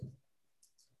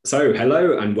So,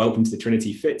 hello and welcome to the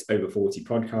Trinity Fit Over 40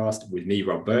 podcast with me,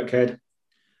 Rob Birkhead.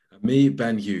 And me,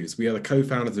 Ben Hughes. We are the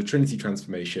co-founders of Trinity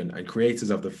Transformation and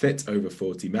creators of the Fit Over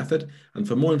 40 method. And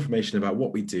for more information about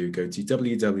what we do, go to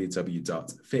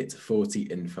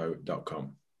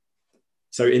www.fit40info.com.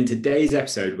 So, in today's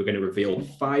episode, we're going to reveal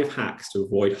 5 hacks to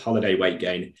avoid holiday weight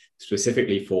gain,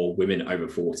 specifically for women over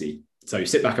 40. So,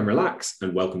 sit back and relax,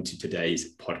 and welcome to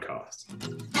today's podcast.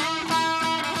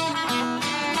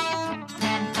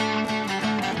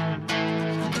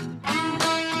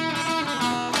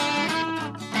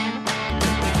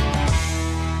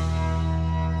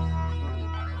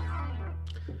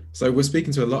 So we're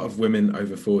speaking to a lot of women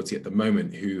over 40 at the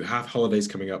moment who have holidays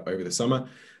coming up over the summer.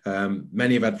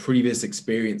 Many have had previous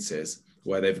experiences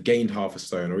where they've gained half a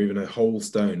stone or even a whole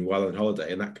stone while on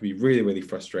holiday. And that can be really, really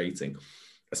frustrating,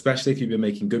 especially if you've been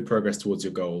making good progress towards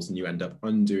your goals and you end up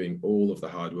undoing all of the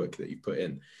hard work that you've put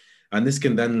in. And this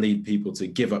can then lead people to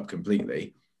give up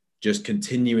completely, just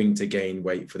continuing to gain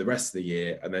weight for the rest of the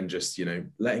year and then just,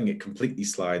 letting it completely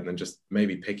slide and then just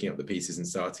maybe picking up the pieces and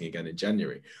starting again in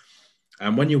January.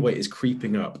 And when your weight is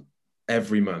creeping up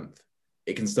every month,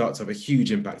 it can start to have a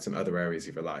huge impact on other areas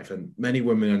of your life. And many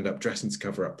women end up dressing to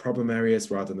cover up problem areas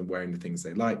rather than wearing the things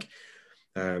they like,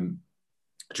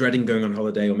 dreading going on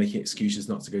holiday or making excuses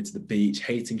not to go to the beach,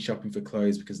 hating shopping for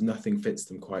clothes because nothing fits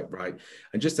them quite right,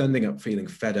 and just ending up feeling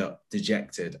fed up,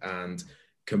 dejected, and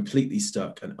completely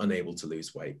stuck and unable to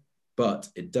lose weight. But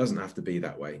it doesn't have to be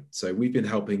that way. So we've been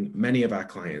helping many of our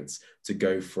clients to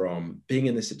go from being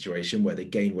in this situation where they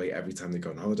gain weight every time they go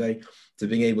on holiday to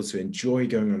being able to enjoy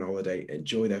going on holiday,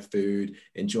 enjoy their food,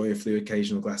 enjoy a few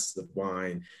occasional glasses of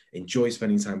wine, enjoy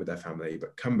spending time with their family,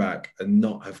 but come back and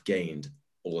not have gained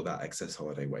all of that excess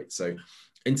holiday weight. So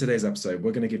in today's episode,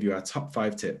 we're going to give you our top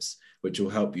 5 tips, which will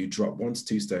help you drop 1 to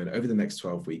 2 stone over the next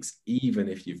 12 weeks, even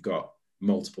if you've got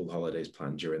multiple holidays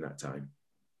planned during that time.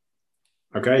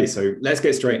 Okay, so let's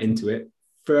get straight into it.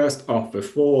 First off,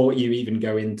 before you even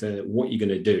go into what you're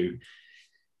going to do,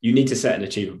 you need to set an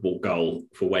achievable goal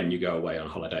for when you go away on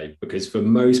holiday. Because for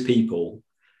most people,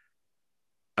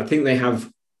 I think they have,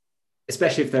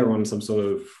 especially if they're on some sort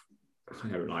of, I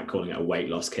don't like calling it a weight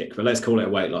loss kick, but let's call it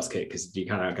a weight loss kick because you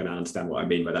kind of can understand what I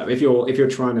mean by that. If you're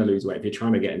trying to lose weight, if you're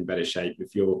trying to get in better shape,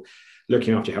 if you're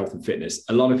looking after your health and fitness,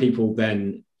 a lot of people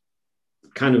then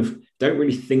kind of don't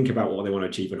really think about what they want to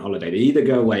achieve on holiday. They either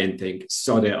go away and think,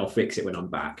 sod it, I'll fix it when I'm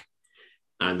back.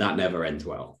 And that never ends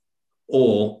well.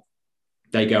 Or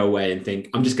they go away and think,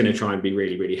 I'm just going to try and be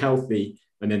really, really healthy.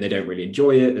 And then they don't really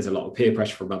enjoy it. There's a lot of peer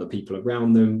pressure from other people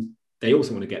around them. They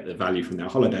also want to get the value from their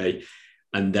holiday.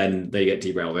 And then they get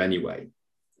derailed anyway.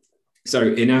 So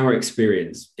in our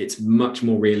experience, it's much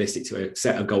more realistic to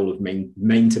set a goal of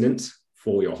maintenance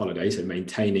for your holiday. So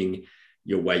maintaining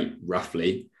your weight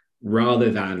roughly, rather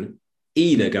than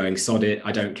either going sod it,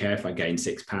 I don't care if I gain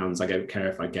 6 pounds, I don't care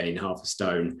if I gain half a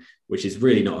stone, which is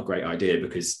really not a great idea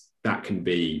because that can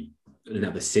be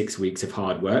another 6 weeks of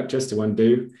hard work just to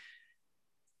undo.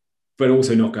 But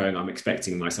also not going, I'm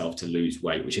expecting myself to lose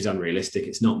weight, which is unrealistic.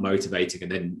 It's not motivating.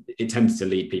 And then it tends to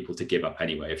lead people to give up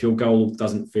anyway. If your goal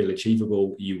doesn't feel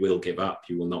achievable, you will give up.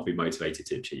 You will not be motivated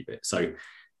to achieve it. So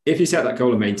if you set that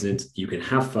goal of maintenance, you can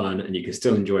have fun and you can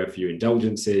still enjoy a few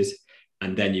indulgences.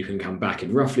 And then you can come back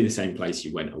in roughly the same place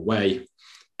you went away.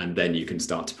 And then you can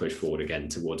start to push forward again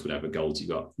towards whatever goals you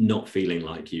got, not feeling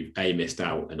like you've missed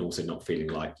out and also not feeling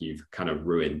like you've kind of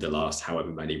ruined the last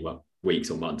however many weeks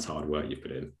or months hard work you've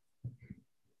put in.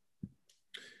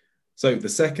 So the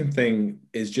second thing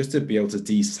is just to be able to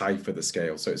decipher the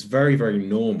scale. So it's very, very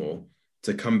normal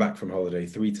to come back from holiday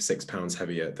 3 to 6 pounds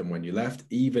heavier than when you left,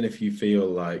 even if you feel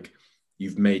like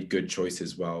you've made good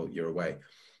choices while you're away.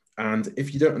 And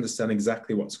if you don't understand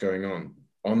exactly what's going on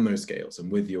those scales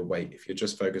and with your weight, if you're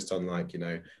just focused on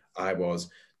I was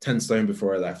 10 stone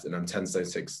before I left and I'm 10 stone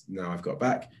 6 now I've got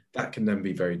back, that can then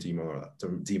be very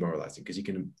demoralizing because you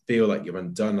can feel like you've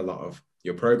undone a lot of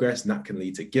your progress and that can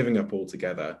lead to giving up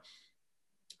altogether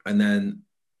and then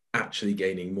actually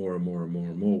gaining more and more and more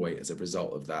and more weight as a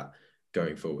result of that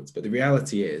going forwards. But the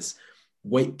reality is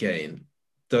weight gain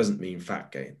doesn't mean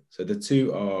fat gain. So the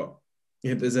two are,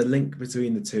 there's a link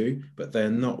between the two, but they're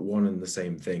not one and the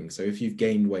same thing. So if you've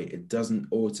gained weight, it doesn't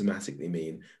automatically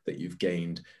mean that you've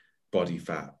gained body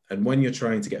fat. And when you're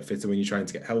trying to get fitter, when you're trying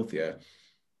to get healthier,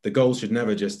 the goal should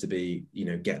never just to be,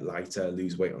 get lighter,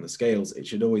 lose weight on the scales. It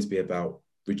should always be about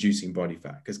reducing body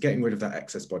fat, because getting rid of that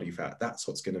excess body fat, that's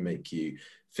what's going to make you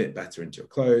fit better into your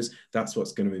clothes. That's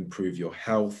what's going to improve your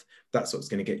health. That's what's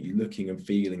going to get you looking and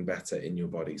feeling better in your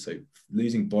body. So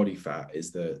losing body fat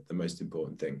is the most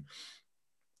important thing.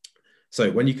 So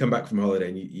when you come back from holiday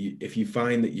and if you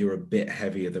find that you're a bit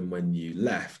heavier than when you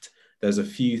left, there's a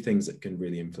few things that can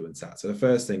really influence that. So the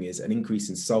first thing is an increase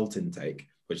in salt intake,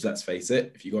 which, let's face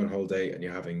it, if you go on holiday and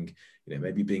you're having,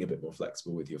 maybe being a bit more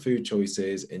flexible with your food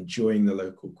choices, enjoying the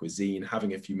local cuisine,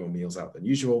 having a few more meals out than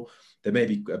usual, there may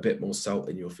be a bit more salt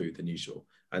in your food than usual.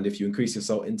 And if you increase your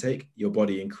salt intake, your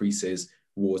body increases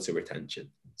water retention.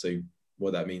 So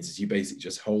what that means is you basically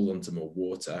just hold on to more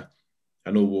water,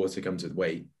 and all water comes with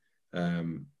weight.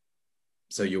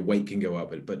 So your weight can go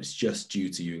up, but it's just due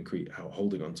to you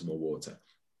holding on to more water.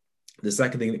 The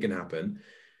second thing that can happen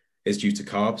is due to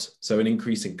carbs. So an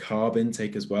increase in carb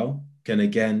intake as well can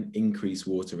again increase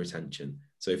water retention.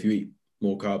 So if you eat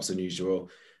more carbs than usual,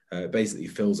 basically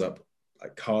fills up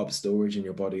like carb storage in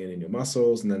your body and in your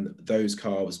muscles, and then those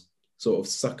carbs sort of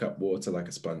suck up water like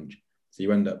a sponge. So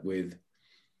you end up with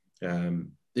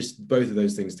just both of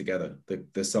those things together,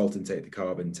 the salt intake, the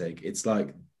carb intake. It's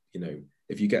like,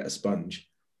 if you get a sponge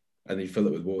and you fill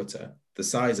it with water, the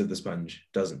size of the sponge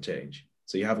doesn't change.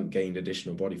 So you haven't gained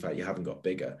additional body fat, you haven't got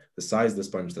bigger. The size of the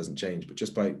sponge doesn't change, but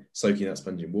just by soaking that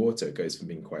sponge in water, it goes from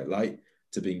being quite light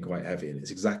to being quite heavy. And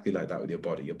it's exactly like that with your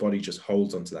body. Your body just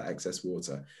holds onto that excess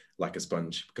water like a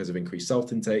sponge because of increased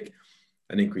salt intake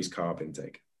and increased carb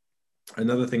intake.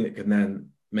 Another thing that can then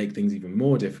make things even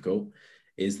more difficult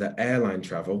is that airline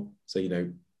travel. So,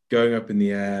 going up in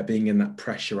the air, being in that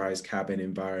pressurized cabin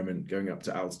environment, going up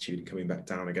to altitude and coming back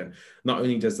down again. Not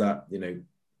only does that,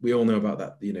 we all know about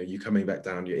that, you coming back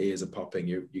down, your ears are popping,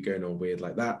 you're going all weird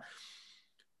like that.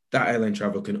 That airline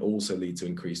travel can also lead to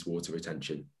increased water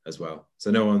retention as well.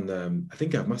 So I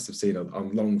think I must have seen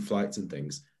on long flights and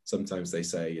things, sometimes they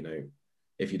say,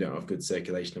 if you don't have good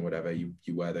circulation or whatever, you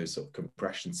wear those sort of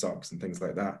compression socks and things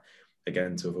like that,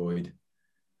 again, to avoid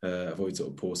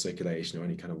sort of poor circulation or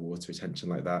any kind of water retention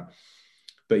like that.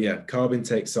 But yeah, carb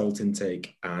intake, salt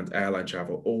intake, and airline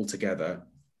travel all together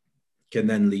can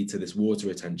then lead to this water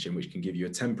retention, which can give you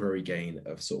a temporary gain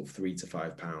of sort of 3 to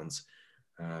 5 pounds.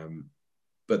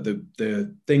 But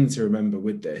the thing to remember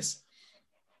with this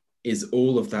is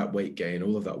all of that weight gain,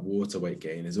 all of that water weight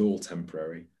gain is all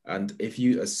temporary. And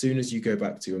as soon as you go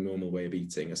back to your normal way of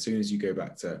eating, as soon as you go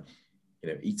back to,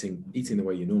 eating the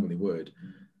way you normally would,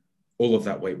 all of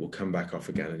that weight will come back off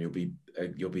again, and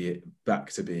you'll be back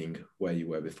to being where you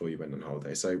were before you went on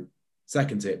holiday. So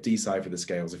second tip, decipher the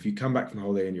scales. If you come back from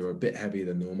holiday and you're a bit heavier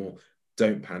than normal,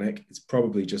 don't panic. It's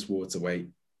probably just water weight.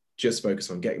 Just focus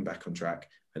on getting back on track,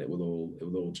 and it will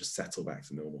all just settle back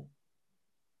to normal.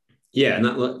 Yeah, and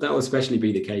that will especially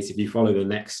be the case if you follow the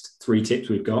next 3 tips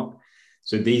we've got.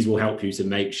 So these will help you to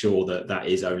make sure that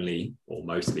is only or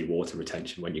mostly water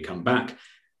retention when you come back,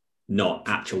 not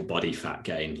actual body fat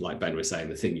gain. Like Ben was saying,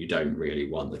 the thing you don't really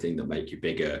want, the thing that make you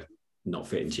bigger, not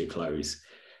fit into your clothes,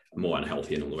 more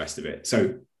unhealthy and all the rest of it.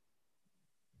 So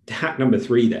hack number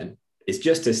 3 then is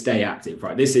just to stay active,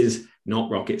 right? This is not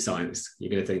rocket science.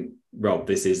 You're going to think, Rob,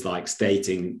 this is like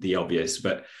stating the obvious,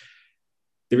 but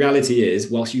the reality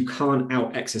is, whilst you can't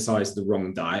out-exercise the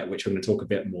wrong diet, which we're going to talk a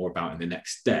bit more about in the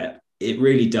next step, it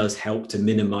really does help to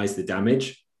minimize the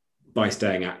damage by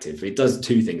staying active. It does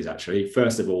 2 things, actually.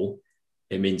 First of all,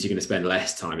 it means you're going to spend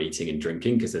less time eating and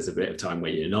drinking because there's a bit of time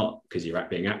where you're not because you're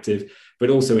being active, but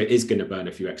also it is going to burn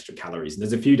a few extra calories. And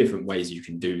there's a few different ways you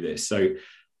can do this. So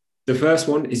the first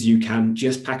one is you can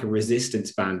just pack a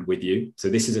resistance band with you. So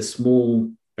this is a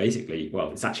small,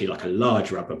 it's actually like a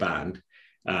large rubber band.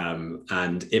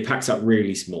 And it packs up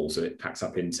really small. So it packs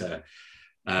up into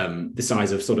the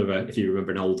size of sort of if you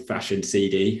remember an old fashioned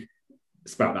CD,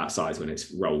 it's about that size when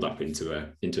it's rolled up into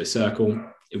a circle.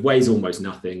 It weighs almost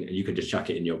nothing, and you can just chuck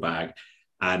it in your bag.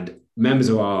 And members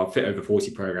of our Fit Over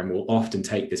 40 program will often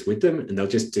take this with them, and they'll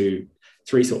just do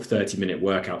 3 sort of 30-minute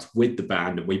workouts with the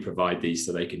band, and we provide these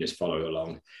so they can just follow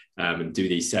along and do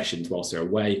these sessions whilst they're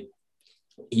away.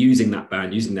 Using that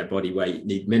band, using their body weight,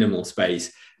 need minimal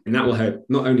space. And that will help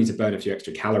not only to burn a few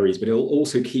extra calories, but it will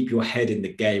also keep your head in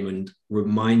the game and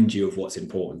remind you of what's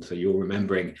important. So you're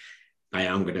remembering, I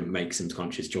am going to make some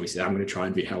conscious choices. I'm going to try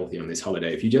and be healthy on this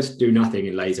holiday. If you just do nothing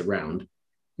and laze around,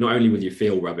 not only will you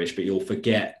feel rubbish, but you'll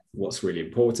forget what's really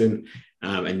important.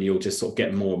 And you'll just sort of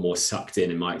get more and more sucked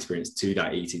in my experience, to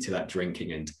that eating, to that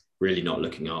drinking, and really not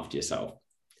looking after yourself.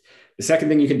 The second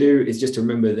thing you can do is just to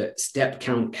remember that step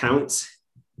count counts.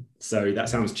 So that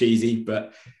sounds cheesy,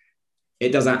 but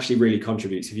it does actually really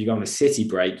contribute. So if you go on a city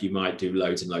break, you might do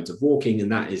loads and loads of walking,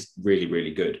 and that is really,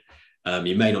 really good.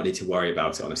 You may not need to worry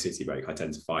about it on a city break. I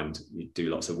tend to find you do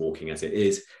lots of walking as it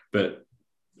is, but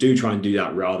do try and do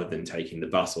that rather than taking the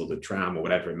bus or the tram or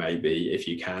whatever it may be, if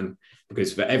you can,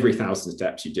 because for every 1,000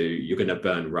 steps you do, you're going to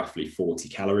burn roughly 40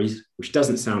 calories, which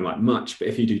doesn't sound like much, but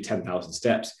if you do 10,000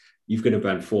 steps, you're going to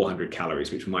burn 400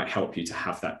 calories, which might help you to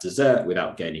have that dessert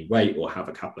without gaining weight, or have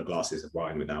a couple of glasses of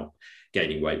wine without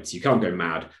gaining weight. So you can't go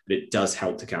mad, but it does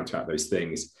help to counteract those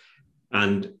things.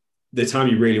 And the time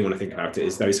you really want to think about it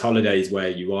is those holidays where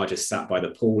you are just sat by the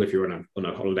pool. If you're on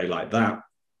a holiday like that,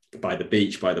 by the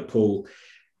beach, by the pool,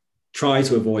 try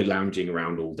to avoid lounging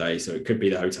around all day. So it could be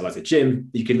the hotel has a gym.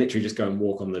 You can literally just go and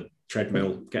walk on the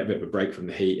treadmill, get a bit of a break from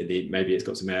the heat. Maybe it's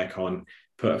got some aircon,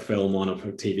 put a film on, or put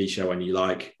a TV show on you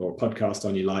like, or a podcast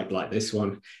on you like this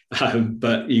one.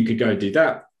 But you could go and do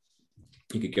that.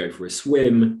 You could go for a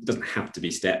swim. It doesn't have to be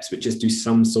steps, but just do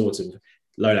some sort of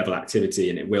low-level activity,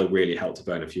 and it will really help to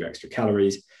burn a few extra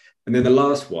calories. And then the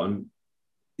last one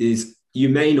is, you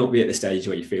may not be at the stage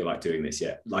where you feel like doing this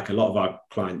yet. Like a lot of our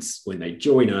clients, when they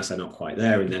join us, are not quite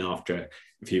there. And then after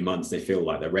a few months, they feel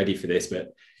like they're ready for this.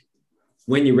 But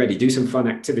when you're ready, do some fun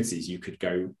activities. You could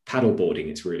go paddle boarding.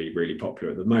 It's really, really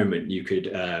popular at the moment. You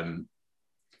could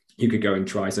go and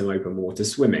try some open water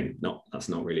swimming. That's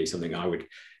not really something I would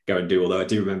go and do. Although I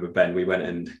do remember, Ben, we went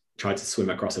and tried to swim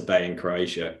across a bay in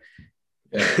Croatia.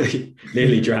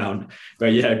 Nearly drowned.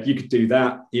 But yeah, you could do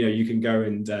that. You can go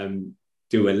and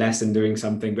do a lesson doing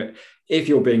something. But if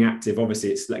you're being active,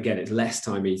 obviously it's less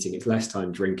time eating, it's less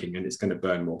time drinking, and it's going to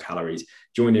burn more calories.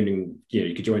 You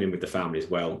could join in with the family as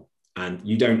well. And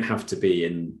you don't have to be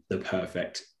in the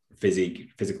perfect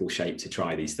physical shape to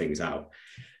try these things out.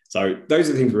 So those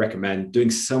are the things we recommend. Doing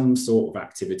some sort of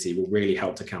activity will really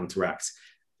help to counteract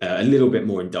a little bit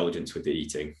more indulgence with the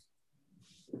eating.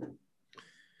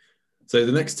 So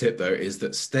the next tip, though, is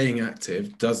that staying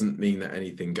active doesn't mean that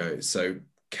anything goes. So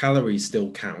calories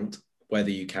still count, whether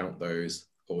you count those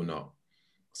or not.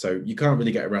 So you can't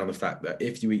really get around the fact that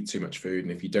if you eat too much food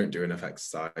and if you don't do enough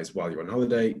exercise while you're on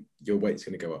holiday, your weight's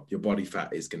going to go up. Your body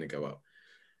fat is going to go up.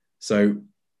 So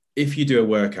if you do a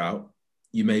workout,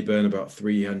 you may burn about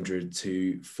 300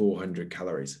 to 400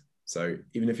 calories. So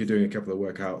even if you're doing a couple of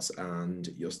workouts and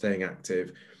you're staying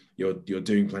active, you're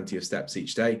doing plenty of steps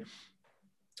each day,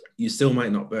 you still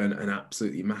might not burn an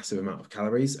absolutely massive amount of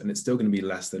calories, and it's still going to be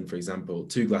less than, for example,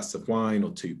 2 glasses of wine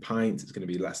or 2 pints. It's going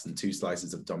to be less than 2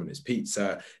 slices of Domino's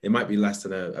pizza. It might be less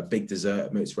than a big dessert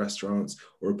at most restaurants,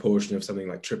 or a portion of something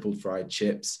like triple fried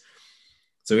chips.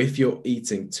 So if you're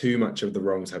eating too much of the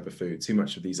wrong type of food, too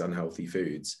much of these unhealthy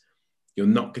foods, you're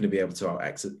not going to be able to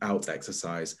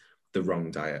out-exercise the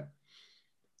wrong diet.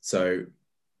 So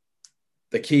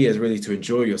the key is really to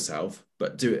enjoy yourself,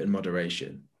 but do it in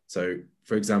moderation. So,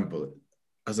 for example,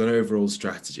 as an overall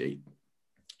strategy,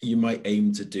 you might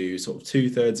aim to do sort of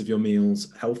 2/3 of your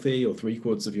meals healthy, or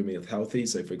 3/4 of your meals healthy.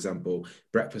 So, for example,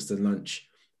 breakfast and lunch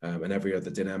and every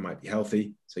other dinner might be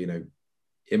healthy. So,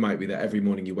 it might be that every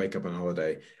morning you wake up on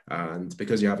holiday, and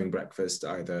because you're having breakfast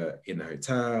either in a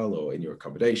hotel or in your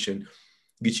accommodation,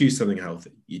 you choose something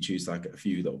healthy. You choose like a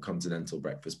few little continental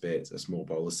breakfast bits, a small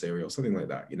bowl of cereal, something like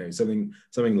that.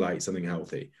 Something light, something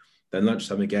healthy. Then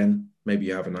lunchtime again, maybe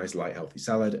you have a nice light healthy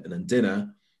salad, and then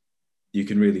dinner, you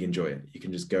can really enjoy it. You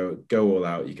can just go all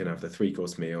out. You can have the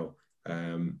 3-course meal,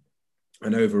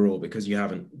 and overall, because you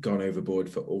haven't gone overboard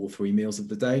for all 3 meals of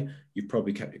the day, you've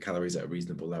probably kept your calories at a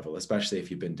reasonable level, especially if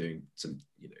you've been doing some,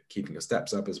 keeping your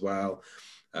steps up as well,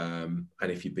 and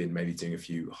if you've been maybe doing a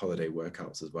few holiday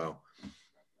workouts as well.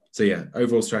 So yeah,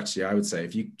 overall strategy, I would say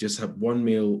if you just have 1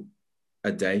 meal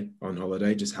a day on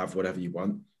holiday, just have whatever you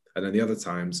want. And then the other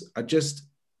times, I'd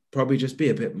probably just be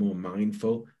a bit more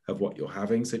mindful of what you're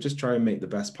having. So just try and make the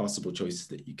best possible choices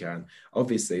that you can.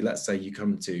 Obviously, let's say you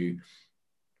come to,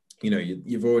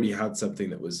 you've already had something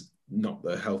that was not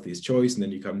the healthiest choice, and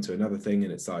then you come to another thing,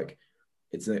 and it's like,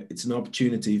 it's an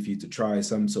opportunity for you to try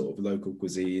some sort of local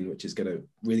cuisine, which is going to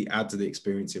really add to the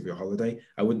experience of your holiday.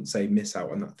 I wouldn't say miss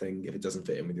out on that thing if it doesn't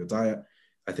fit in with your diet.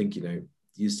 I think,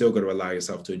 you still got to allow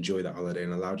yourself to enjoy that holiday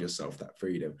and allow yourself that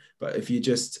freedom. But if you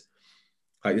just,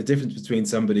 like, the difference between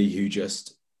somebody who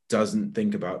just doesn't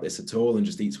think about this at all and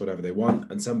just eats whatever they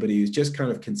want, and somebody who's just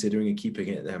kind of considering and keeping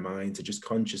it in their mind to just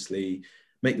consciously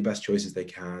make the best choices they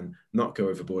can, not go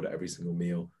overboard at every single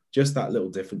meal, just that little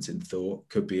difference in thought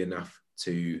could be enough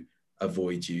to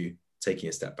avoid you taking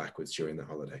a step backwards during the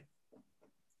holiday.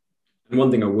 And one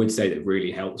thing I would say that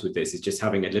really helps with this is just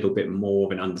having a little bit more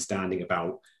of an understanding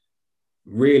about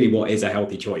really what is a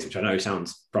healthy choice, which I know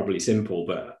sounds probably simple,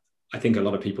 but I think a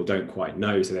lot of people don't quite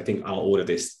know. So they think, I'll order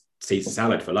this Caesar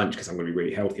salad for lunch because I'm going to be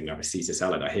really healthy and have a Caesar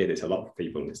salad. I hear this a lot from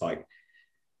people, and it's like,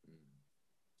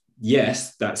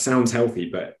 yes, that sounds healthy,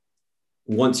 but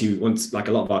once like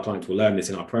a lot of our clients will learn this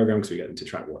in our program, because we get them to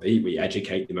track what they eat, we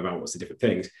educate them about what's the different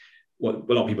things. What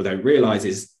a lot of people don't realize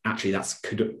is actually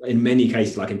in many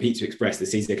cases, like in Pizza Express, the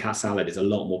Caesar salad is a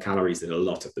lot more calories than a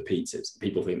lot of the pizzas.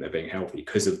 People think they're being healthy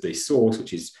because of the sauce,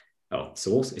 which is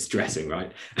sauce, it's dressing,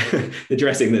 right? The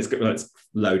dressing that's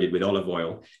loaded with olive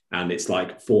oil, and it's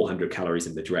like 400 calories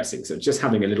in the dressing. So just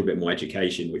having a little bit more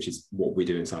education, which is what we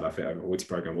do inside our Fit Over 40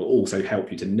 program, will also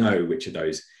help you to know which of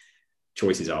those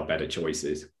choices are better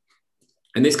choices.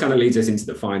 And this kind of leads us into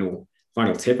the final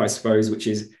tip, I suppose, which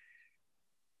is,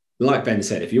 like Ben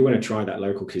said, if you want to try that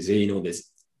local cuisine or this,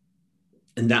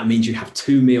 and that means you have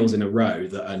 2 meals in a row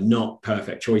that are not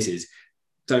perfect choices,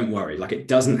 don't worry. Like, it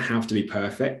doesn't have to be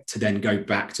perfect to then go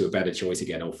back to a better choice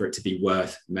again, or for it to be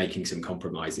worth making some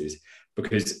compromises,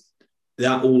 because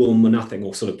that all or nothing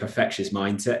or sort of perfectionist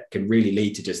mindset can really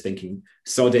lead to just thinking,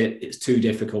 sod it, it's too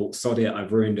difficult, sod it,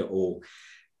 I've ruined it all.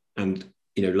 And,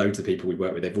 you know, loads of people we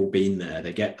work with, they've all been there,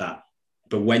 they get that.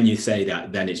 But when you say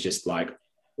that, then it's just like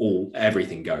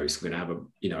everything goes. We're going to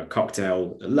have a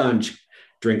cocktail at lunch,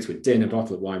 drinks with dinner,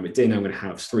 bottle of wine with dinner. I'm going to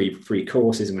have three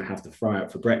courses. I'm going to have the fry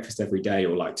up for breakfast every day,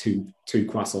 or like two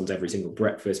croissants every single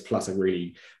breakfast, plus a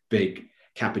really big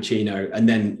cappuccino. And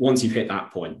then once you've hit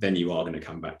that point, then you are going to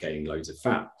come back gaining loads of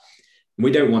fat. And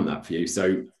we don't want that for you.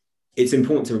 So it's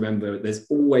important to remember there's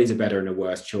always a better and a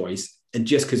worse choice. And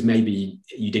just because maybe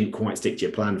you didn't quite stick to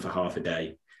your plan for half a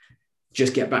day,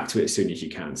 just get back to it as soon as you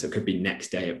can. So it could be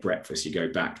next day at breakfast, you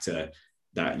go back to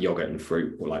that yogurt and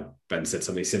fruit, or like Ben said,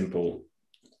 something simple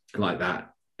like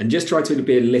that. And just try to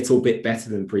be a little bit better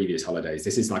than previous holidays.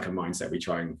 This is like a mindset we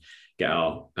try and get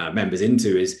our members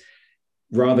into, is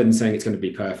rather than saying it's going to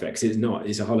be perfect, because it's not,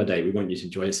 it's a holiday, we want you to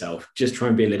enjoy yourself, just try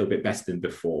and be a little bit better than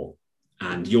before.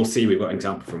 And you'll see, we've got an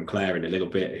example from Claire in a little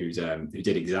bit, who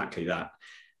did exactly that.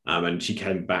 And she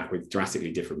came back with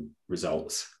drastically different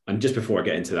results. And just before I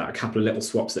get into that, a couple of little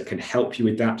swaps that can help you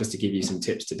with that, just to give you some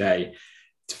tips today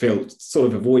to feel, sort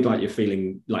of avoid like you're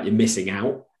feeling like you're missing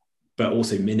out, but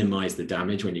also minimize the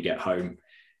damage when you get home.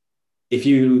 If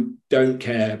you don't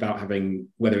care about having,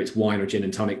 whether it's wine or gin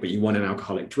and tonic, but you want an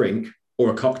alcoholic drink or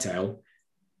a cocktail,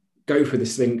 go for a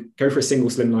single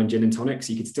slimline gin and tonic.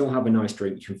 So you can still have a nice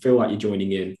drink. You can feel like you're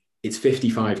joining in. It's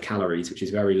 55 calories, which is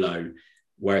very low.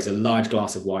 Whereas a large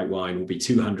glass of white wine will be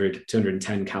 200,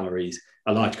 210 calories.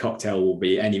 A large cocktail will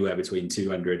be anywhere between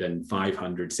 200 and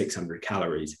 500, 600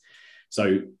 calories.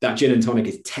 So that gin and tonic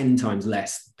is 10 times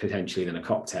less potentially than a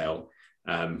cocktail,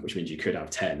 which means you could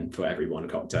have 10 for every one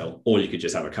cocktail, or you could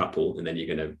just have a couple and then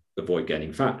you're going to avoid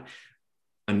gaining fat.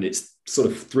 And it's sort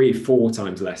of 3-4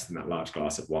 times less than that large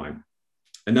glass of wine.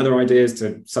 Another idea is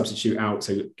to substitute out.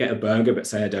 So get a burger, but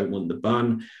say I don't want the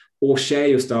bun, or share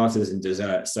your starters and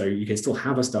desserts. So you can still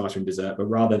have a starter and dessert, but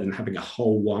rather than having a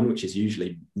whole one, which is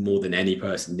usually more than any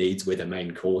person needs with a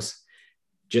main course,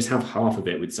 just have half of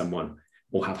it with someone,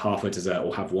 or have half a dessert,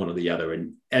 or have one or the other.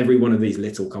 And every one of these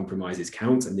little compromises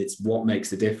counts. And it's what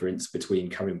makes the difference between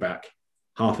coming back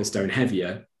half a stone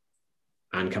heavier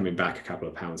and coming back a couple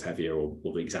of pounds heavier,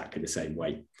 or exactly the same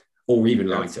weight, or even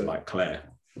lighter, like Claire.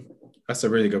 That's a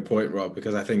really good point, Rob,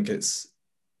 because I think it's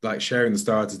like sharing the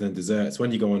starters and desserts.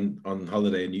 When you go on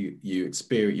holiday and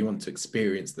you want to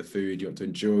experience the food, you want to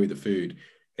enjoy the food,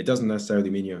 it doesn't necessarily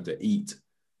mean you have to eat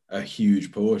a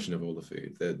huge portion of all the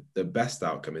food. The best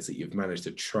outcome is that you've managed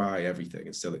to try everything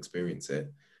and still experience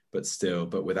it,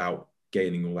 but without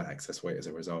gaining all that excess weight as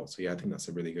a result. So yeah, I think that's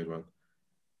a really good one.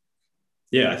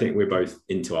 Yeah, I think we're both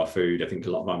into our food. I think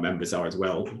a lot of our members are as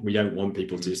well. We don't want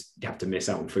people to just have to miss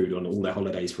out on food on all their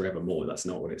holidays forevermore. That's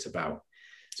not what it's about.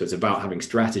 So it's about having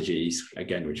strategies,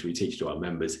 again, which we teach to our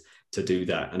members to do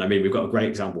that. And I mean, we've got a great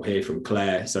example here from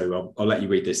Claire. So I'll let you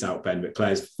read this out, Ben, but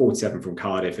Claire's 47 from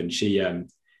Cardiff, and she's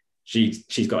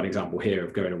got an example here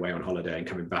of going away on holiday and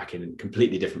coming back in a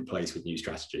completely different place with new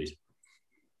strategies.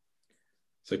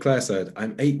 So Claire said,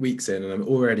 I'm 8 weeks in and I'm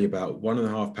already about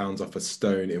 1.5 pounds off a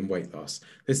stone in weight loss.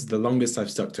 This is the longest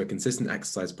I've stuck to a consistent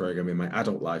exercise program in my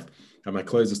adult life, and my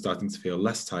clothes are starting to feel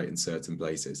less tight in certain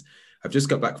places. I've just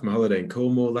got back from a holiday in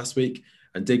Cornwall last week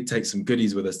and did take some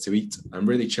goodies with us to eat. I'm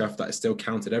really chuffed that I still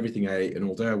counted everything I ate, and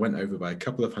although I went over by a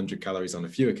couple of hundred calories on a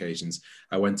few occasions,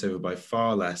 I went over by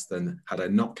far less than had I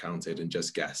not counted and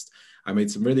just guessed. I made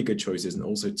some really good choices and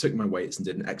also took my weights and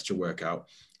did an extra workout.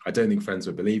 I don't think friends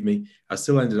would believe me. I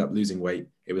still ended up losing weight.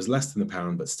 It was less than a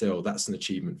pound, but still, that's an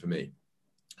achievement for me.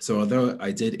 So although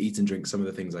I did eat and drink some of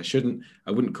the things I shouldn't,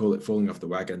 I wouldn't call it falling off the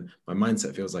wagon. My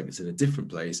mindset feels like it's in a different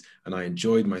place, and I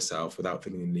enjoyed myself without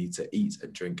feeling the need to eat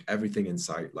and drink everything in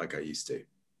sight like I used to.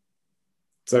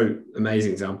 So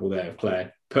amazing example there of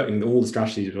Claire putting all the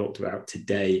strategies we talked about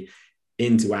today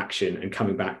into action and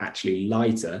coming back actually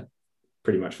lighter,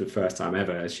 pretty much for the first time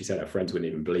ever. As she said, her friends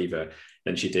wouldn't even believe her,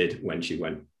 than she did when she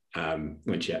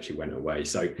actually went away.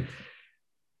 So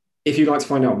if you'd like to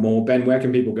find out more, Ben, where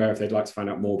can people go if they'd like to find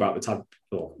out more about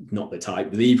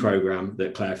the program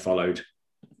that Claire followed?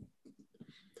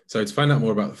 So to find out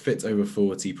more about the Fit Over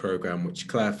 40 program, which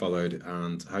Claire followed,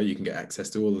 and how you can get access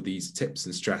to all of these tips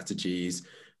and strategies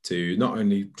to not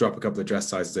only drop a couple of dress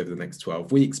sizes over the next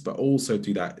 12 weeks, but also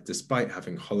do that despite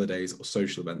having holidays or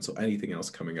social events or anything else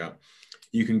coming up,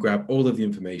 you can grab all of the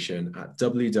information at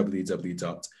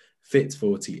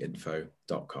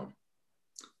www.fit40info.com.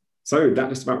 So that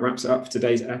just about wraps up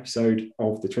today's episode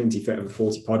of the Trinity Fit Over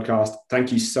 40 podcast.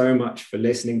 Thank you so much for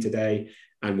listening today,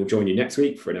 and we'll join you next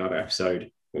week for another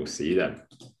episode. We'll see you then.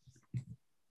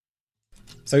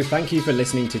 So thank you for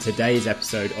listening to today's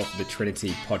episode of the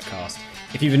Trinity podcast.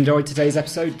 If you've enjoyed today's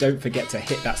episode, don't forget to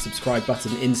hit that subscribe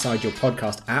button inside your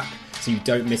podcast app so you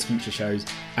don't miss future shows.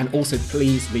 And also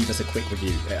please leave us a quick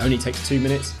review. It only takes 2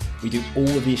 minutes. We do all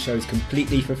of these shows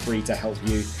completely for free to help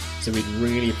you. So we'd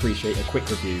really appreciate a quick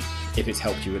review if it's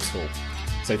helped you at all.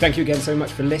 So thank you again so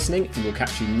much for listening, and we'll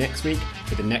catch you next week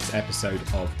for the next episode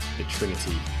of the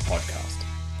Trinity podcast.